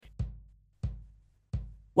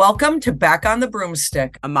Welcome to Back on the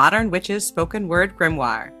Broomstick, a modern witch's spoken word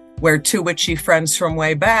grimoire, where two witchy friends from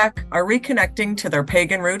way back are reconnecting to their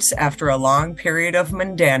pagan roots after a long period of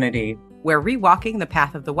mundanity. We're rewalking the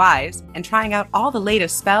path of the wise and trying out all the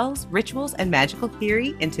latest spells, rituals, and magical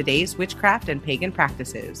theory in today's witchcraft and pagan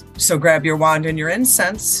practices. So grab your wand and your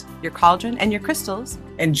incense, your cauldron and your crystals,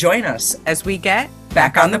 and join us as we get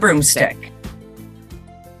Back on the Broomstick.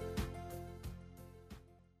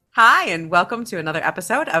 Hi, and welcome to another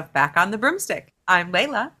episode of Back on the Broomstick. I'm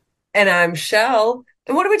Layla. And I'm Shell.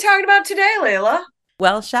 And what are we talking about today, Layla?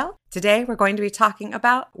 Well, Shell, today we're going to be talking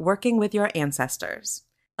about working with your ancestors.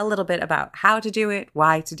 A little bit about how to do it,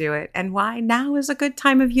 why to do it, and why now is a good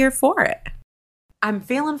time of year for it. I'm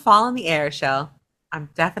feeling fall in the air, Shell. I'm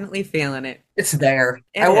definitely feeling it. It's there.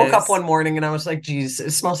 I woke up one morning and I was like, geez,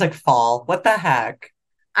 it smells like fall. What the heck?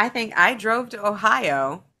 I think I drove to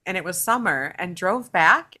Ohio and it was summer and drove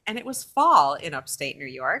back and it was fall in upstate New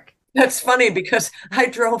York. That's funny because I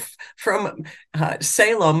drove from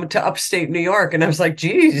Salem to upstate New York and I was like,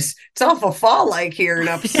 geez, it's awful fall-like here in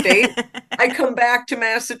upstate. I come back to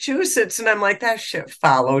Massachusetts and I'm like, that shit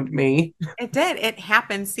followed me. It did. It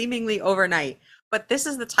happened seemingly overnight. But this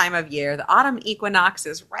is the time of year. The autumn equinox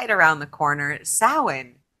is right around the corner.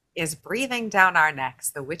 Samhain is breathing down our necks.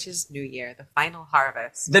 The witch's new year, the final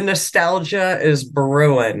harvest. The nostalgia is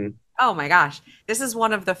brewing. Oh my gosh. This is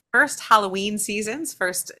one of the first Halloween seasons,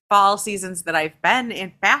 first fall seasons that I've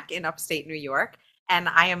been back in upstate New York. And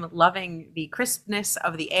I am loving the crispness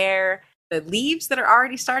of the air, the leaves that are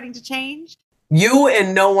already starting to change. You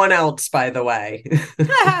and no one else, by the way.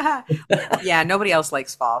 Yeah, nobody else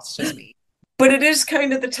likes fall. It's just me. But it is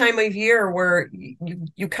kind of the time of year where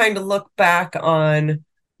you kind of look back on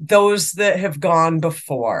those that have gone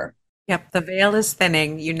before. Yep, the veil is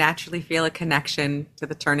thinning. You naturally feel a connection to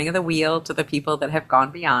the turning of the wheel, to the people that have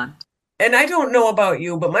gone beyond. And I don't know about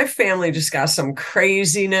you, but my family just got some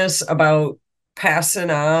craziness about passing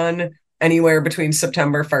on anywhere between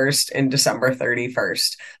September 1st and December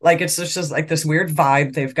 31st. Like, it's just like this weird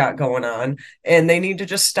vibe they've got going on, and they need to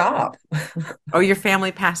just stop. Oh, your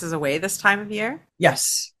family passes away this time of year?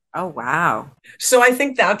 Yes. Oh, wow. So I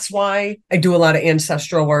think that's why I do a lot of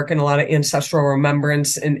ancestral work and a lot of ancestral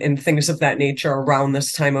remembrance and things of that nature around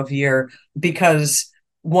this time of year, because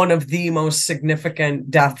one of the most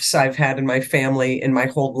significant deaths I've had in my family in my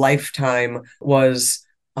whole lifetime was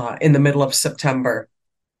in the middle of September.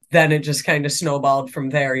 Then it just kind of snowballed from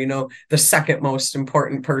there. You know, the second most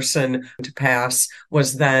important person to pass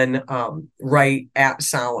was then right at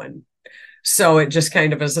Samhain. So it just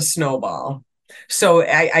kind of is a snowball. So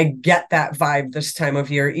I get that vibe this time of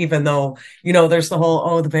year, even though, you know, there's the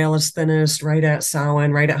whole, the veil is thinnest right at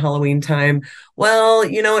Samhain, right at Halloween time. Well,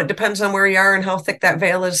 you know, it depends on where you are and how thick that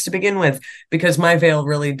veil is to begin with, because my veil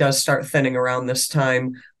really does start thinning around this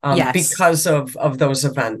time because of those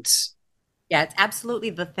events. Yeah, it's absolutely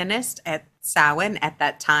the thinnest at Samhain at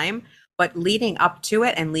that time, but leading up to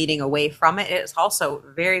it and leading away from it, it's also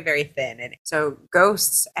very, very thin. And so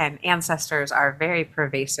ghosts and ancestors are very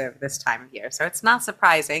pervasive this time of year. So it's not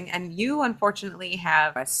surprising. And you, unfortunately,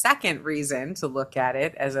 have a second reason to look at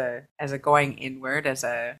it as a going inward, as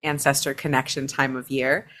a ancestor connection time of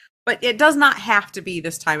year. But it does not have to be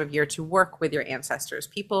this time of year to work with your ancestors.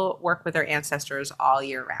 People work with their ancestors all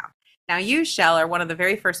year round. Now, you, Shell, are one of the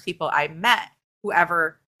very first people I met who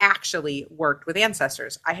ever actually worked with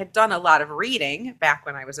ancestors. I had done a lot of reading back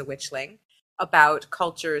when I was a witchling about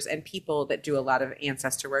cultures and people that do a lot of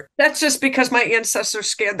ancestor work. That's just because my ancestors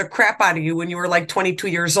scared the crap out of you when you were like 22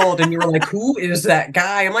 years old and you were like, who is that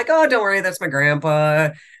guy? I'm like, oh, don't worry, that's my grandpa.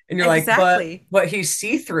 And you're exactly. But he's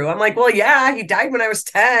see-through. I'm like, well, yeah, he died when I was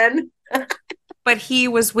 10. But he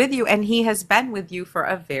was with you, and he has been with you for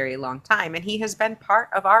a very long time, and he has been part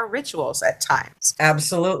of our rituals at times.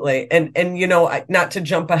 Absolutely. And you know, not to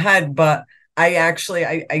jump ahead, but I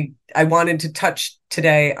wanted to touch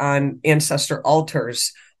today on ancestor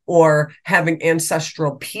altars, or having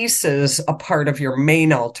ancestral pieces a part of your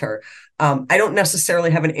main altar. I don't necessarily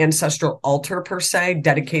have an ancestral altar per se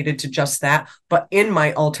dedicated to just that, but in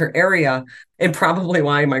my altar area, and probably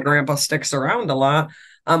why my grandpa sticks around a lot,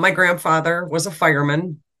 my grandfather was a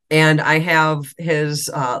fireman, and I have his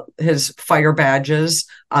fire badges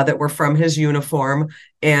that were from his uniform,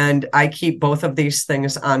 and I keep both of these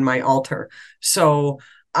things on my altar. So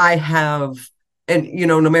I have, and you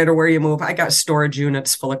know, no matter where you move, I got storage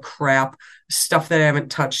units full of crap, stuff that I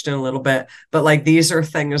haven't touched in a little bit, but like these are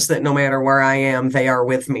things that no matter where I am, they are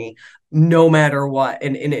with me, no matter what.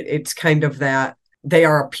 And it's kind of that they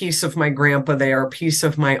are a piece of my grandpa, they are a piece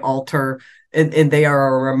of my altar. And they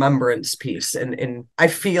are a remembrance piece. And I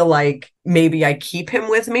feel like maybe I keep him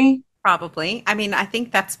with me Probably. I mean, I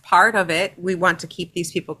think that's part of it. We want to keep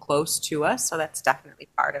these people close to us, so that's definitely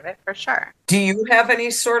part of it for sure. Do you have any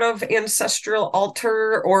sort of ancestral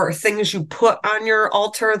altar or things you put on your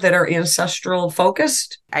altar that are ancestral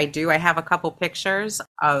focused? I do. I have a couple pictures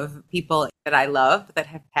of people that I love that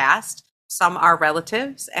have passed. Some are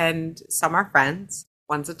relatives and some are friends.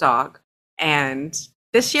 One's a dog. And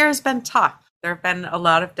this year has been tough. There have been a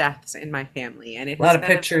lot of deaths in my family, and it A lot has of been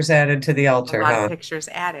pictures added to the a altar, lot of huh? pictures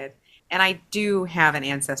added. And I do have an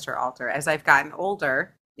ancestor altar. As I've gotten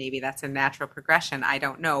older, maybe that's a natural progression. I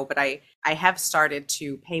don't know. But I have started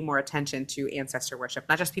to pay more attention to ancestor worship,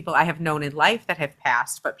 not just people I have known in life that have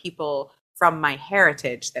passed, but people from my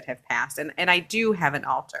heritage that have passed. And I do have an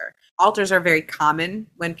altar. Altars are very common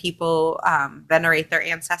when people venerate their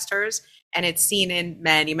ancestors. And it's seen in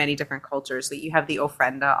many, many different cultures. That you have the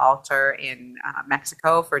ofrenda altar in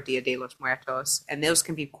Mexico for Dia de los Muertos, and those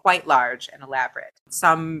can be quite large and elaborate.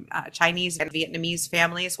 Some Chinese and Vietnamese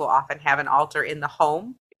families will often have an altar in the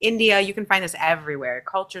home. India, you can find this everywhere,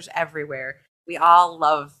 cultures everywhere. We all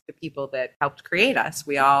love the people that helped create us.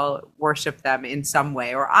 We all worship them in some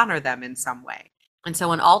way or honor them in some way. And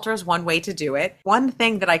so an altar is one way to do it. One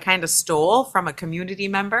thing that I kind of stole from a community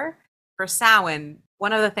member for Samhain,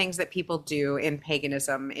 one of the things that people do in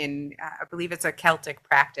paganism, in I believe it's a Celtic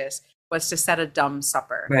practice, was to set a dumb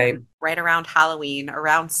supper. Right. And right around Halloween,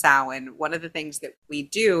 around Samhain, one of the things that we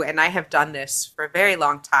do, and I have done this for a very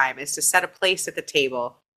long time, is to set a place at the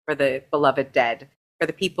table for the beloved dead, for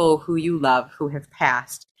the people who you love who have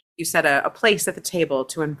passed. You set a place at the table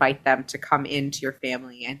to invite them to come into your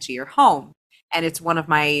family and to your home. And it's one of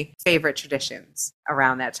my favorite traditions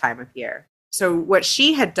around that time of year. So what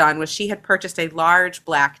she had done was she had purchased a large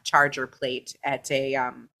black charger plate at a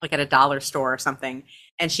like at a dollar store or something,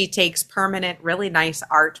 and she takes permanent, really nice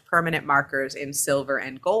art permanent markers in silver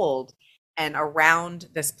and gold. And around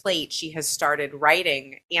this plate, she has started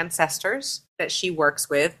writing ancestors that she works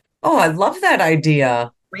with, Oh, I love that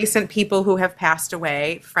idea. recent people who have passed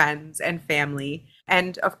away, friends and family.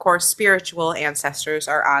 And of course, spiritual ancestors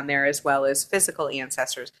are on there as well as physical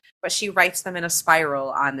ancestors. But she writes them in a spiral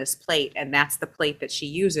on this plate, and that's the plate that she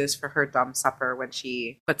uses for her dumb supper when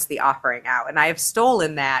she puts the offering out. And I have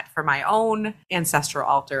stolen that for my own ancestral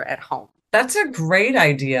altar at home. That's a great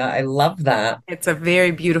idea. I love that. It's a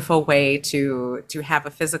very beautiful way to have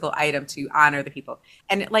a physical item to honor the people.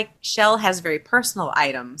 And like Shell has very personal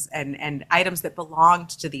items and items that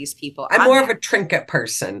belonged to these people I'm on more of a there. trinket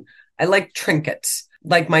person. I like trinkets.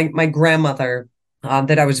 Like my grandmother,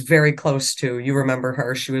 that I was very close to. You remember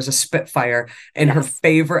her? She was a Spitfire, and Yes.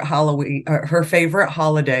 her favorite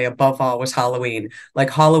holiday above all was Halloween. Like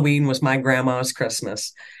Halloween was my grandma's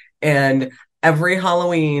Christmas, and every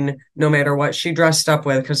Halloween, no matter what she dressed up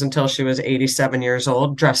with, because until she was 87 years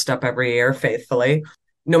old, dressed up every year faithfully.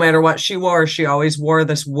 No matter what she always wore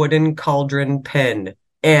this wooden cauldron pin.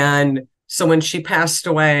 And so when she passed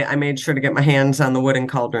away, I made sure to get my hands on the wooden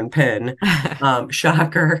cauldron pin.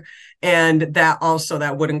 Shocker. And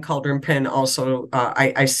that wooden cauldron pin also,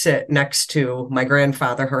 I sit next to my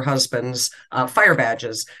grandfather, her husband's fire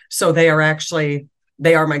badges. So they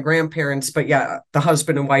are my grandparents, but yeah, the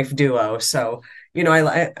husband and wife duo. So,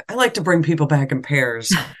 I like to bring people back in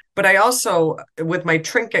pairs. But I also, with my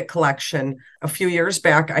trinket collection, a few years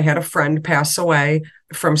back, I had a friend pass away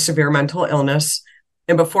from severe mental illness.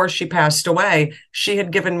 And before she passed away, she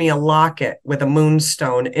had given me a locket with a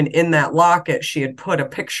moonstone. And in that locket, she had put a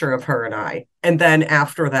picture of her and I. And then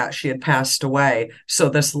after that, she had passed away. So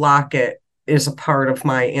this locket is a part of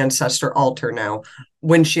my ancestor altar now.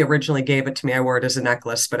 When she originally gave it to me, I wore it as a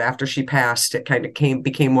necklace, but after she passed, it kind of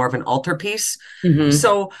became more of an altar piece. Hmm.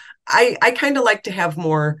 So I kind of like to have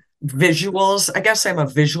more visuals. I guess I'm a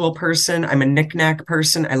visual person. I'm a knickknack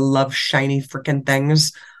person. I love shiny freaking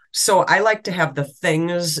things. So I like to have the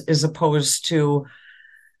things as opposed to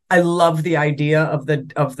I love the idea of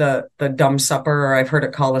the dumb supper, or I've heard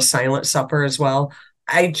it called a silent supper as well.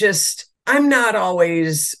 I'm not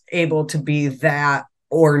always able to be that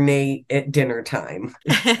ornate at dinner time.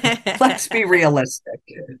 Let's be realistic.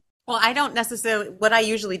 Well, I don't necessarily, what I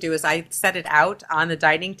usually do is I set it out on the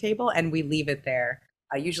dining table and we leave it there,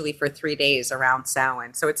 usually for 3 days around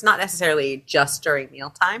Samhain. So it's not necessarily just during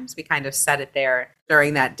meal times. We kind of set it there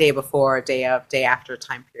during that day before, day of, day after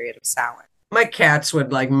time period of Samhain. My cats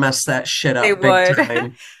would like mess that shit They up big would.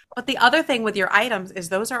 time. But the other thing with your items is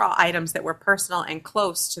those are all items that were personal and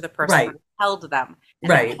close to the person Right, who held them.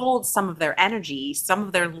 And it right. holds some of their energy, some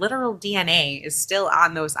of their literal DNA is still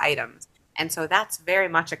on those items. And so that's very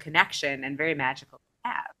much a connection and very magical to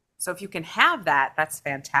have. So if you can have that, that's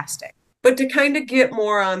fantastic. But to kind of get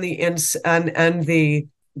more on the ins on the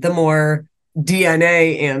more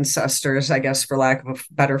DNA ancestors, I guess, for lack of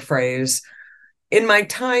a better phrase. In my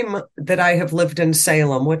time that I have lived in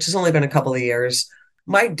Salem, which has only been a couple of years,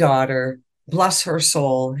 my daughter, bless her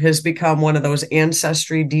soul, has become one of those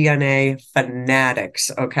ancestry DNA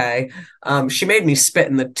fanatics. Okay. She made me spit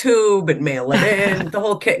in the tube and mail it in, the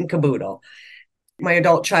whole kit and caboodle. My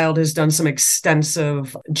adult child has done some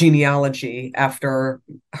extensive genealogy after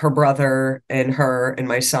her brother and her and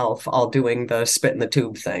myself all doing the spit in the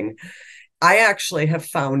tube thing. I actually have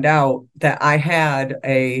found out that I had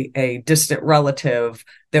a distant relative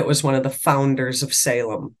that was one of the founders of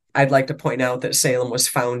Salem. I'd like to point out that Salem was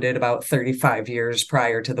founded about 35 years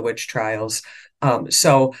prior to the witch trials.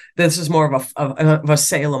 So this is more of a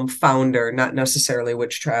Salem founder, not necessarily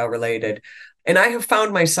witch trial related. And I have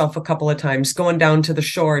found myself a couple of times going down to the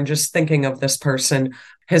shore and just thinking of this person.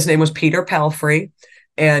 His name was Peter Palfrey,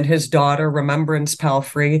 and his daughter Remembrance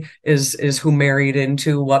Palfrey is who married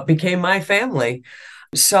into what became my family.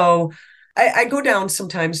 So I go down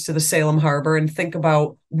sometimes to the Salem Harbor and think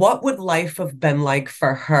about what would life have been like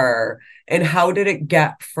for her, and how did it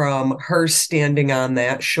get from her standing on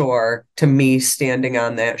that shore to me standing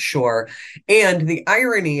on that shore. And the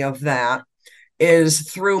irony of that is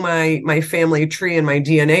through my family tree and my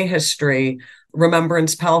DNA history,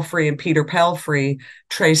 Remembrance Palfrey and Peter Palfrey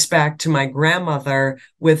trace back to my grandmother,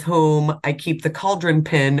 with whom I keep the cauldron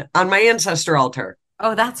pin on my ancestor altar.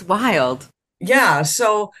 Oh, that's wild. Yeah,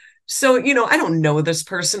 so I don't know this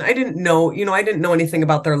person. I didn't know anything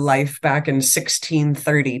about their life back in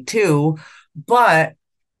 1632, but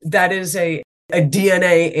that is a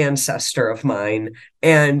DNA ancestor of mine.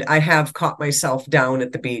 And I have caught myself down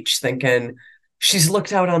at the beach thinking, she's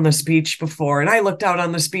looked out on this beach before, and I looked out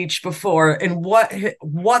on this beach before. And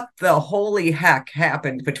what the holy heck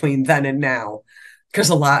happened between then and now? Because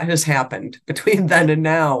a lot has happened between then and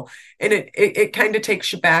now. And it kind of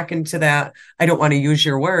takes you back into that, I don't want to use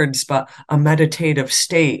your words, but a meditative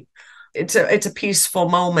state. It's a peaceful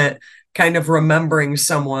moment, kind of remembering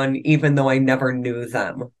someone even though I never knew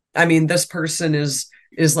them. I mean, this person is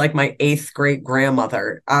like my eighth great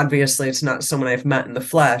grandmother. Obviously, it's not someone I've met in the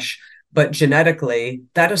flesh, but genetically,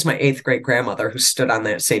 that is my eighth great grandmother who stood on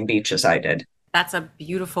that same beach as I did. That's a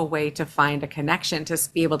beautiful way to find a connection, to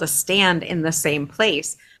be able to stand in the same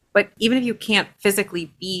place. But even if you can't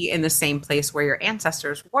physically be in the same place where your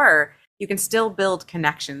ancestors were, you can still build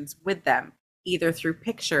connections with them, either through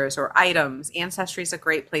pictures or items. Ancestry is a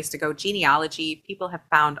great place to go. Genealogy, people have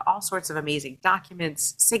found all sorts of amazing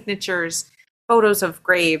documents, signatures, photos of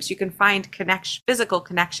graves. You can find physical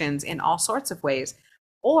connections in all sorts of ways.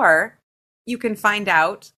 Or you can find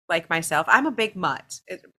out, like myself, I'm a big mutt.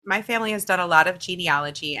 My family has done a lot of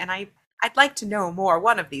genealogy, and I'd like to know more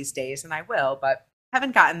one of these days, and I will, but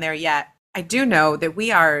haven't gotten there yet. I do know that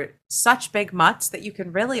we are such big mutts that you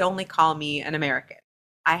can really only call me an American.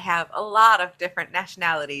 I have a lot of different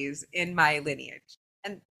nationalities in my lineage,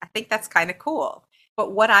 and I think that's kind of cool.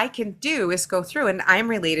 But what I can do is go through, and I'm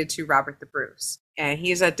related to Robert the Bruce, and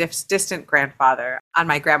he's a distant grandfather on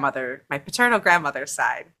my paternal grandmother's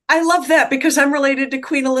side. I love that because I'm related to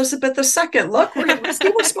Queen Elizabeth II. Look,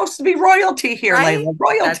 we're supposed to be royalty here, Right? Layla. That's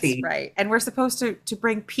Royalty. right. And we're supposed to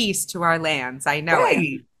bring peace to our lands. I know it.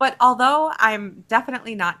 Right. But although I'm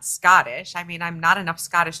definitely not Scottish, I mean, I'm not enough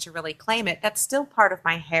Scottish to really claim it, that's still part of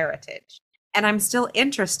my heritage. And I'm still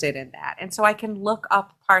interested in that. And so I can look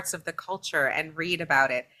up parts of the culture and read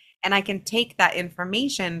about it. And I can take that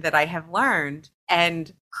information that I have learned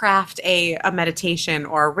and craft a meditation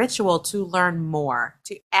or a ritual to learn more,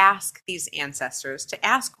 to ask these ancestors, to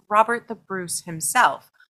ask Robert the Bruce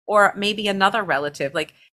himself, or maybe another relative.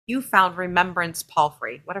 Like, you found Remembrance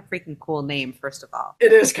Palfrey. What a freaking cool name, first of all.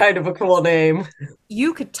 It is kind of a cool name.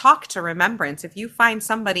 You could talk to Remembrance. If you find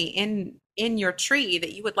somebody in your tree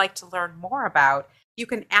that you would like to learn more about, you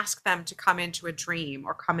can ask them to come into a dream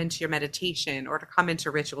or come into your meditation or to come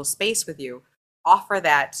into ritual space with you. Offer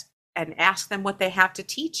that and ask them what they have to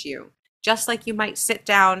teach you. Just like you might sit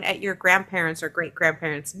down at your grandparents' or great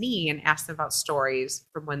grandparents' knee and ask them about stories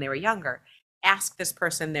from when they were younger. Ask this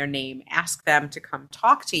person their name, ask them to come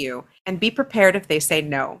talk to you, and be prepared if they say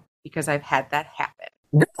no, because I've had that happen.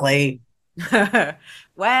 Really?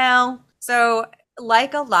 Well, so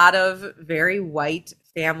like a lot of very white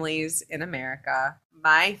families in America,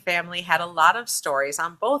 my family had a lot of stories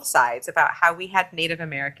on both sides about how we had Native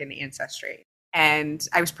American ancestry. And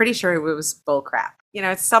I was pretty sure it was bullcrap. You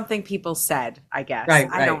know, it's something people said, I guess. Right,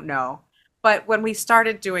 I right. don't know. But when we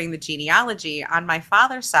started doing the genealogy on my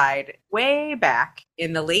father's side, way back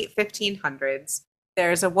in the late 1500s,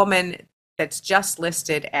 there's a woman that's just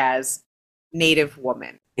listed as Native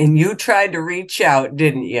woman. And you tried to reach out,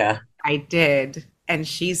 didn't you? I did. and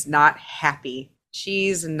she's not happy.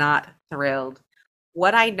 She's not thrilled.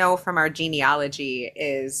 What I know from our genealogy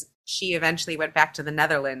is she eventually went back to the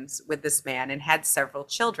Netherlands with this man and had several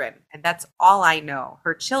children. And that's all I know.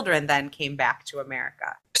 Her children then came back to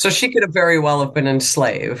America. So she could have very well have been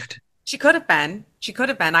enslaved. She could have been. She could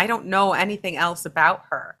have been. I don't know anything else about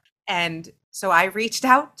her. And so I reached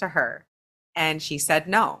out to her and she said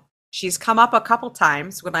no. She's come up a couple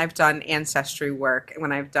times when I've done ancestry work and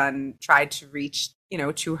when I've done tried to reach,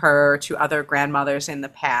 to her, to other grandmothers in the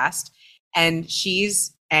past, and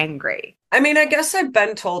she's angry. I mean, I guess I've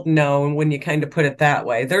been told no when you kind of put it that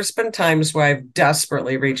way. There's been times where I've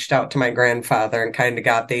desperately reached out to my grandfather and kind of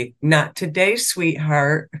got the not today,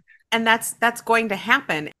 sweetheart. And that's going to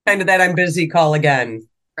happen. Kind of that I'm busy call again.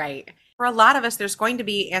 Right. For a lot of us, there's going to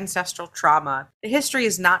be ancestral trauma. The history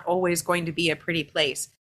is not always going to be a pretty place.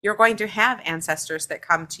 You're going to have ancestors that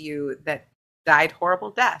come to you that died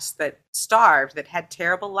horrible deaths, that starved, that had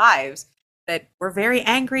terrible lives, that were very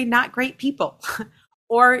angry, not great people.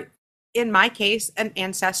 Or in my case, an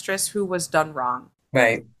ancestress who was done wrong.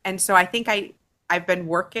 Right. And so I think I've been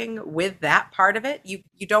working with that part of it.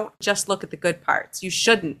 You don't just look at the good parts. You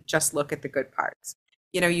shouldn't just look at the good parts.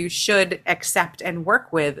 You should accept and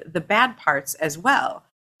work with the bad parts as well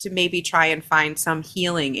to maybe try and find some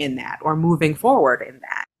healing in that or moving forward in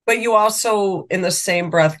that. But you also, in the same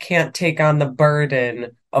breath, can't take on the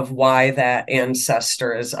burden of why that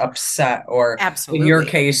ancestor is upset. Or Absolutely. in your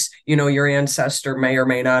case, your ancestor may or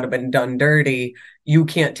may not have been done dirty. You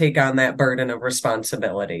can't take on that burden of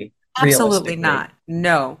responsibility. Absolutely not.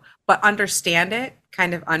 No. But understand it,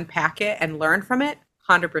 kind of unpack it and learn from it,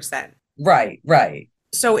 100%. Right.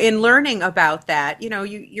 So in learning about that,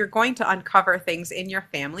 you're going to uncover things in your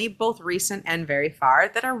family, both recent and very far,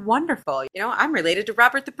 that are wonderful. I'm related to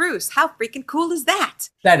Robert the Bruce. How freaking cool is that?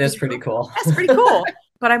 That is pretty cool. That's pretty cool.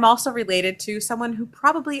 But I'm also related to someone who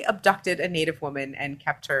probably abducted a Native woman and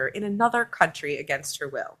kept her in another country against her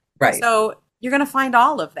will. Right. So you're going to find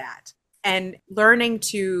all of that. And learning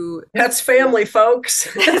to... That's family, folks.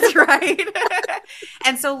 That's right.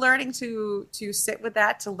 And so learning to sit with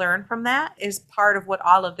that, to learn from that is part of what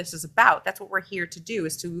all of this is about. That's what we're here to do,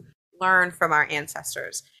 is to learn from our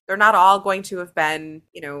ancestors. They're not all going to have been,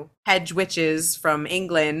 hedge witches from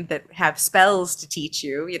England that have spells to teach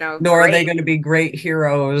you, Nor are they going to be great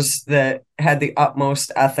heroes that had the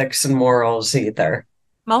utmost ethics and morals either.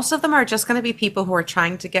 Most of them are just going to be people who are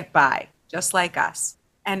trying to get by, just like us.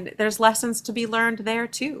 And there's lessons to be learned there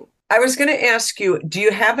too. I was going to ask you, do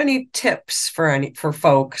you have any tips for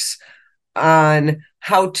folks on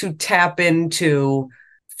how to tap into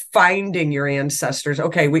finding your ancestors?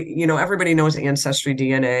 Okay, everybody knows ancestry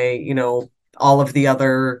DNA, all of the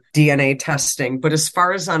other DNA testing, but as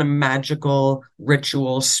far as on a magical,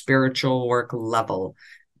 ritual, spiritual work level,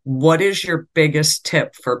 what is your biggest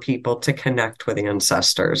tip for people to connect with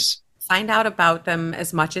ancestors? Find out about them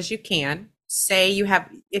as much as you can. Say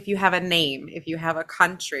if you have a name, if you have a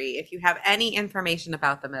country, if you have any information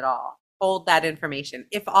about them at all, hold that information.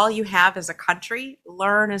 If all you have is a country,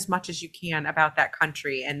 learn as much as you can about that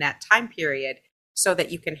country and that time period so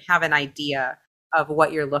that you can have an idea of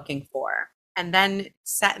what you're looking for. And then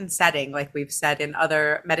set and setting, like we've said in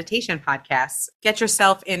other meditation podcasts, get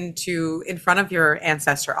yourself in front of your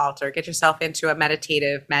ancestor altar, get yourself into a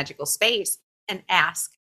meditative, magical space and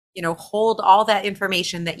ask. Hold all that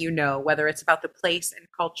information that whether it's about the place and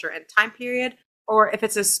culture and time period, or if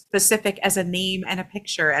it's as specific as a name and a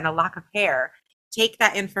picture and a lock of hair. Take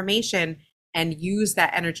that information and use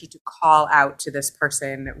that energy to call out to this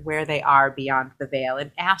person where they are beyond the veil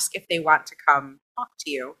and ask if they want to come talk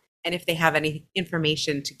to you and if they have any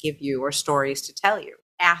information to give you or stories to tell you.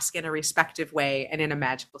 Ask in a respectful way and in a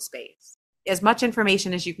magical space. As much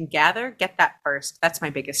information as you can gather, get that first. That's my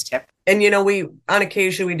biggest tip. And we on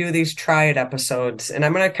occasion we do these try it episodes, and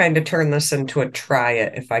I'm going to kind of turn this into a try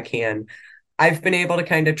it if I can. I've been able to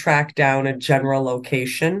kind of track down a general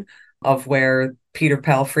location of where Peter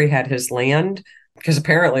Palfrey had his land, because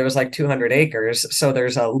apparently it was like 200 acres. So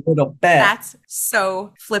there's a little bit. That's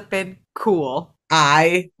so flippin' cool.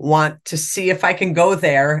 I want to see if I can go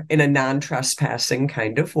there in a non-trespassing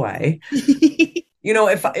kind of way.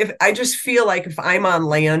 If I just feel like if I'm on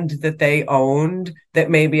land that they owned,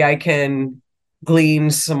 that maybe I can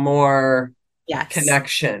glean some more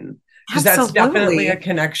connection. Because that's definitely a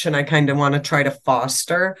connection I kind of want to try to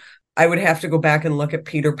foster. I would have to go back and look at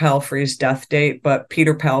Peter Palfrey's death date, but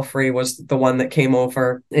Peter Palfrey was the one that came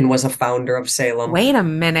over and was a founder of Salem. Wait a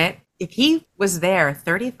minute. If he was there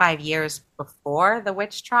 35 years before the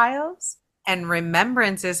witch trials, and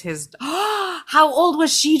Remembrance is his... how old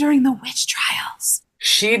was she during the witch trials?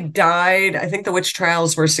 She died, I think the witch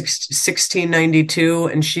trials were 1692,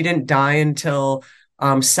 and she didn't die until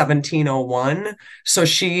 1701. So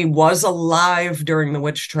she was alive during the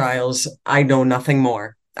witch trials. I know nothing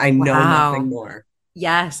more. I know nothing Wow. more.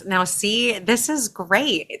 Yes. Now, see, this is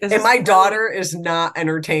great. This And is my really daughter is not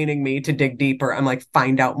entertaining me to dig deeper. I'm like,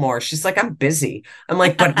 find out more. She's like, I'm busy. I'm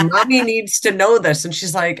like, but mommy needs to know this. And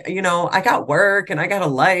she's like, I got work and I got a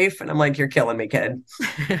life. And I'm like, you're killing me, kid.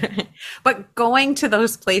 But going to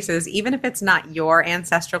those places, even if it's not your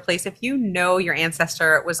ancestral place, if you know your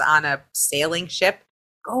ancestor was on a sailing ship,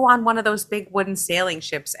 go on one of those big wooden sailing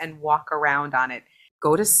ships and walk around on it.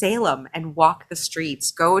 Go to Salem and walk the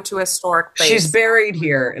streets. Go to a historic She's place. buried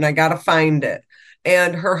here and I got to find it.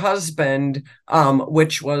 And her husband,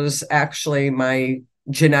 which was actually my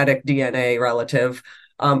genetic DNA relative,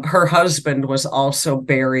 her husband was also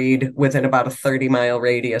buried within about a 30-mile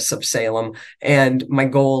radius of Salem. And my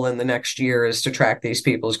goal in the next year is to track these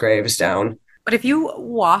people's graves down. But if you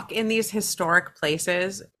walk in these historic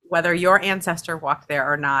places, whether your ancestor walked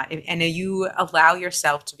there or not, and you allow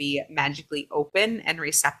yourself to be magically open and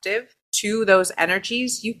receptive to those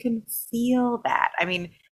energies, you can feel that. I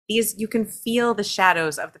mean, these you can feel the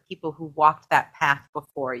shadows of the people who walked that path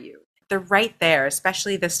before you. They're right there,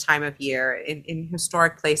 especially this time of year in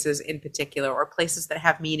historic places in particular, or places that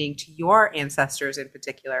have meaning to your ancestors in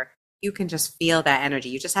particular. You can just feel that energy.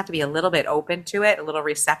 You just have to be a little bit open to it, a little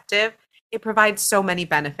receptive. It provides so many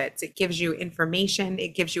benefits. It gives you information,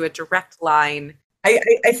 it gives you a direct line.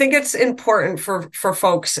 I think it's important for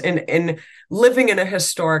folks in living in a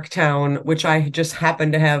historic town, which I just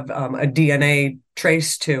happen to have a DNA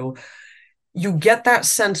trace to. You get that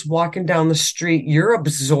sense walking down the street, you're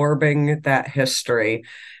absorbing that history.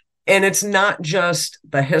 And it's not just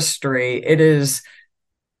the history, it is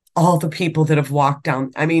all the people that have walked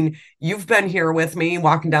down. I mean, you've been here with me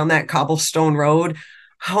walking down that cobblestone road.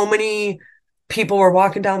 How many people were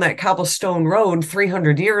walking down that cobblestone road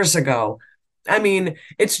 300 years ago? I mean,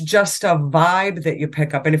 it's just a vibe that you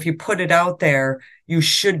pick up. And if you put it out there, you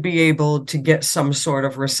should be able to get some sort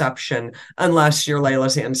of reception, unless you're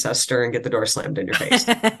Layla's ancestor and get the door slammed in your face.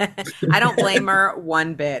 I don't blame her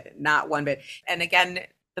one bit, not one bit. And again,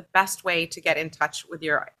 the best way to get in touch with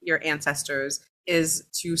your ancestors is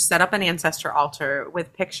to set up an ancestor altar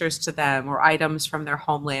with pictures to them or items from their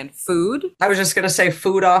homeland, food. I was just going to say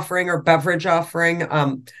food offering or beverage offering.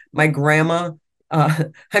 My grandma, uh,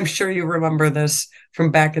 I'm sure you remember this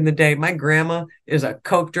from back in the day. My grandma is a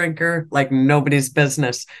Coke drinker like nobody's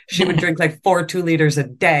business. She would drink like 2 liters a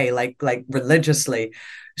day, like religiously.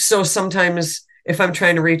 So sometimes if I'm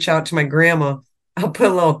trying to reach out to my grandma, I'll put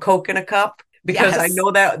a little Coke in a cup because I Yes.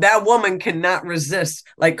 know that that woman cannot resist.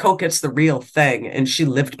 Like Coke, it's the real thing, and she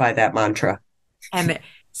lived by that mantra. And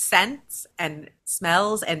scents and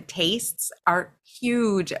smells and tastes are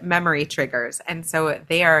huge memory triggers. And so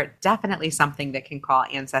they are definitely something that can call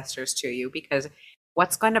ancestors to you because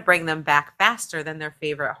what's going to bring them back faster than their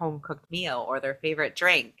favorite home cooked meal or their favorite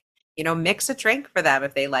drink? Mix a drink for them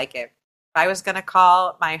if they like it. If I was going to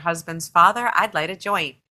call my husband's father, I'd light a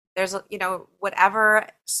joint. Whatever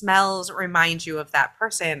smells remind you of that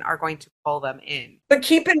person are going to pull them in. But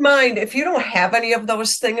keep in mind, if you don't have any of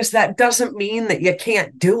those things, that doesn't mean that you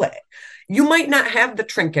can't do it. You might not have the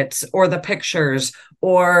trinkets or the pictures,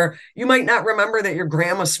 or you might not remember that your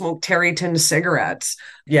grandma smoked Terryton cigarettes.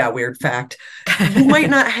 Yeah, weird fact. You might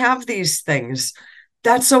not have these things.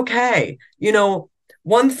 That's okay.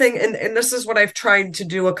 One thing, and this is what I've tried to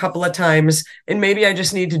do a couple of times, and maybe I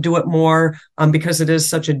just need to do it more because it is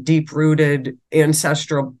such a deep rooted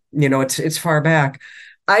ancestral, it's far back.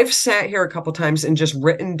 I've sat here a couple times and just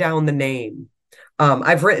written down the name.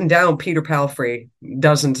 I've written down Peter Palfrey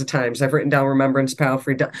dozens of times. I've written down Remembrance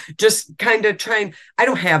Palfrey, just kind of trying. I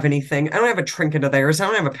don't have anything. I don't have a trinket of theirs. I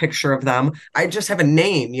don't have a picture of them. I just have a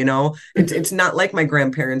name. It's not like my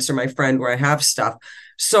grandparents or my friend where I have stuff.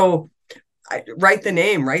 So I write the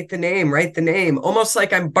name, write the name, write the name, almost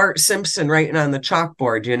like I'm Bart Simpson writing on the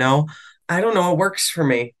chalkboard. I don't know. It works for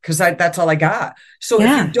me because that's all I got. So if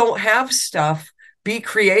you Yeah. don't have stuff, be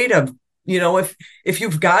creative. If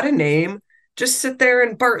you've got a name, just sit there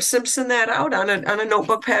and Bart Simpson that out on a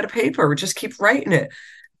notebook pad of paper. Just keep writing it.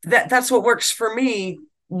 That's what works for me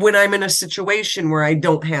when I'm in a situation where I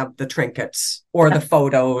don't have the trinkets or the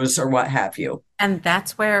photos or what have you. And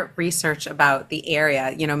that's where research about the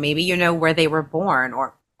area, maybe you know where they were born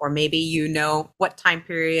or maybe you know what time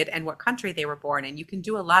period and what country they were born in. You can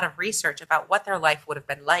do a lot of research about what their life would have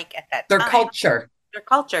been like at that Their time, culture. their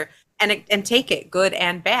culture, and take it good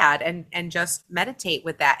and bad and just meditate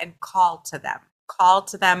with that and call to them. Call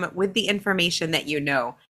to them with the information that you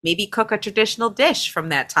know. Maybe cook a traditional dish from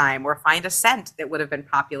that time or find a scent that would have been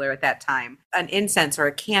popular at that time, an incense or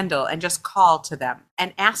a candle, and just call to them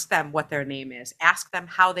and ask them what their name is. Ask them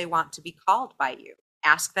how they want to be called by you.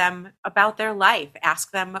 Ask them about their life.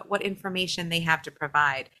 Ask them what information they have to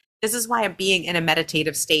provide. This is why being in a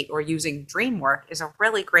meditative state or using dream work is a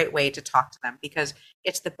really great way to talk to them, because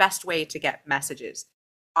it's the best way to get messages.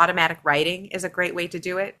 Automatic writing is a great way to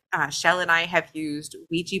do it. Shell and I have used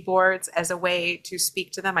Ouija boards as a way to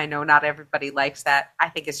speak to them. I know not everybody likes that. I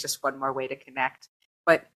think it's just one more way to connect.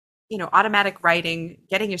 But, automatic writing,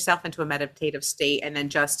 getting yourself into a meditative state, and then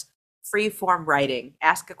just free form writing.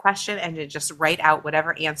 Ask a question and then just write out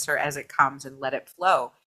whatever answer as it comes and let it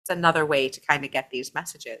flow. It's another way to kind of get these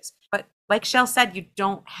messages. But like Shell said, you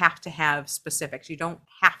don't have to have specifics. You don't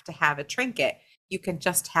have to have a trinket. You can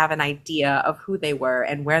just have an idea of who they were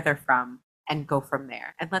and where they're from and go from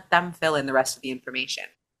there and let them fill in the rest of the information.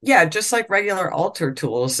 Yeah, just like regular altar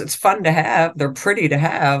tools. It's fun to have, they're pretty to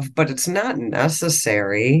have, but it's not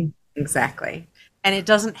necessary. Exactly. And it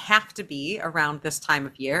doesn't have to be around this time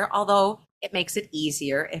of year, although it makes it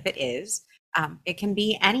easier if it is. It can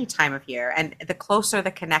be any time of year. And the closer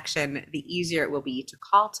the connection, the easier it will be to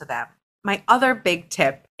call to them. My other big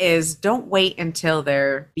tip is don't wait until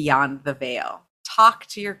they're beyond the veil. Talk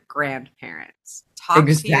to your grandparents. Talk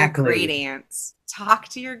to your great aunts. Talk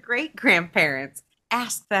to your great grandparents.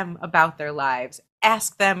 Ask them about their lives.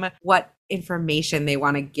 Ask them what information they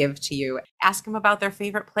want to give to you. Ask them about their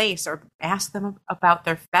favorite place, or ask them about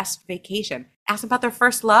their best vacation. Ask them about their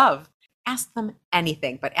first love. Ask them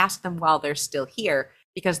anything, but ask them while they're still here,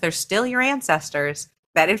 because they're still your ancestors.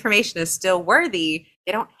 That information is still worthy.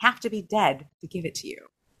 They don't have to be dead to give it to you.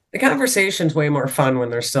 The conversation's way more fun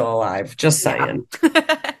when they're still alive. Just saying.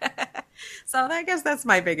 Yeah. So I guess that's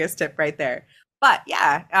my biggest tip right there. But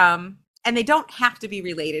yeah, and they don't have to be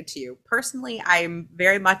related to you. Personally, I'm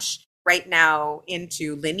very much right now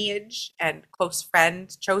into lineage and close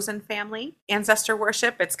friend, chosen family, ancestor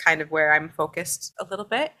worship. It's kind of where I'm focused a little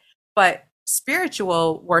bit. But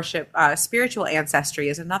spiritual worship, spiritual ancestry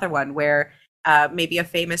is another one where maybe a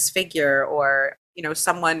famous figure or,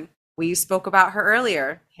 someone, we spoke about her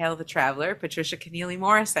earlier, Hail the Traveler, Patricia Keneally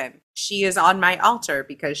Morrison. She is on my altar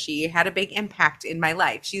because she had a big impact in my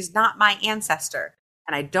life. She's not my ancestor,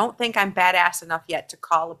 and I don't think I'm badass enough yet to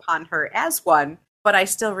call upon her as one, but I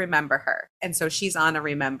still remember her. And so she's on a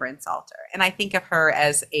remembrance altar. And I think of her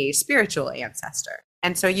as a spiritual ancestor.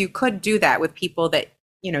 And so you could do that with people that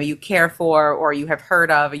you care for, or you have heard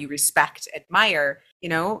of, or you respect, admire.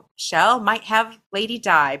 Shell might have Lady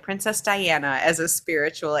Di, Princess Diana, as a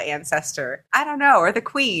spiritual ancestor. I don't know, or the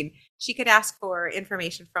Queen. She could ask for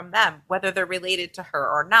information from them, whether they're related to her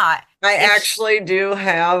or not. I actually do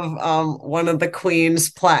have one of the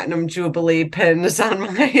Queen's Platinum Jubilee pins on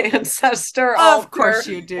my ancestor altar. Of course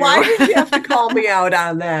you do. Why did you have to call me out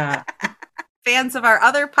on that? Fans of our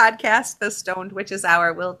other podcast, The Stoned Witches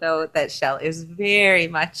Hour, will know that Shell is very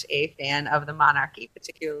much a fan of the monarchy,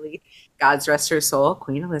 particularly, God's rest her soul,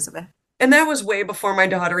 Queen Elizabeth. And that was way before my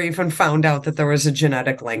daughter even found out that there was a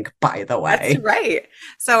genetic link, by the way. That's right.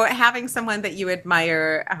 So having someone that you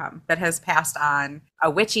admire that has passed on,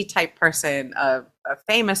 a witchy type person, a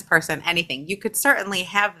famous person, anything, you could certainly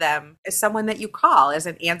have them as someone that you call, as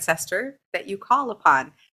an ancestor that you call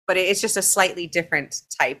upon. But it's just a slightly different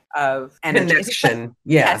type of energy. Connection.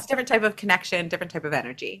 Yeah, it's a different type of connection, different type of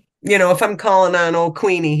energy. If I'm calling on old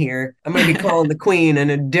Queenie here, I'm going to be calling the Queen in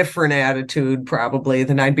a different attitude probably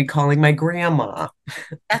than I'd be calling my grandma.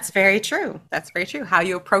 That's very true. That's very true. How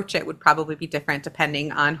you approach it would probably be different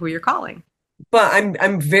depending on who you're calling. But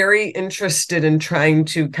I'm very interested in trying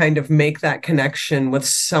to kind of make that connection with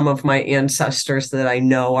some of my ancestors that I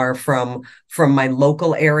know are from my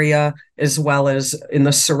local area, as well as in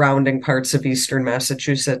the surrounding parts of Eastern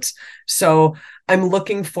Massachusetts. So I'm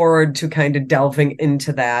looking forward to kind of delving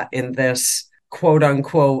into that in this quote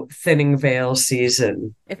unquote thinning veil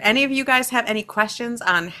season. If any of you guys have any questions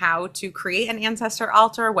on how to create an ancestor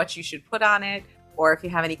altar, what you should put on it, or if you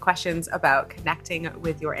have any questions about connecting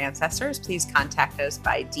with your ancestors, please contact us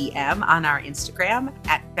by DM on our Instagram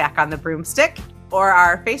at Back on the Broomstick, or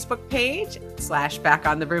our Facebook page /Back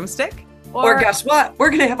on the Broomstick. Or guess what? We're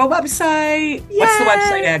going to have a website. Yay! What's the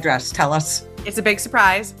website address? Tell us. It's a big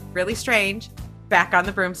surprise. Really strange.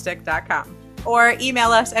 backonthebroomstick.com. Or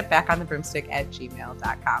email us at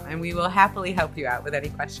backonthebroomstick@gmail.com, and we will happily help you out with any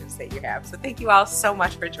questions that you have. So thank you all so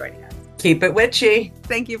much for joining us. Keep it witchy.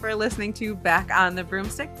 Thank you for listening to Back on the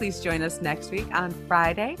Broomstick. Please join us next week on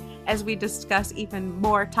Friday as we discuss even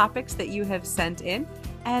more topics that you have sent in.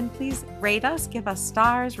 And please rate us, give us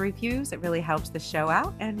stars, reviews. It really helps the show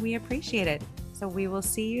out, and we appreciate it. So we will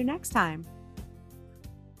see you next time.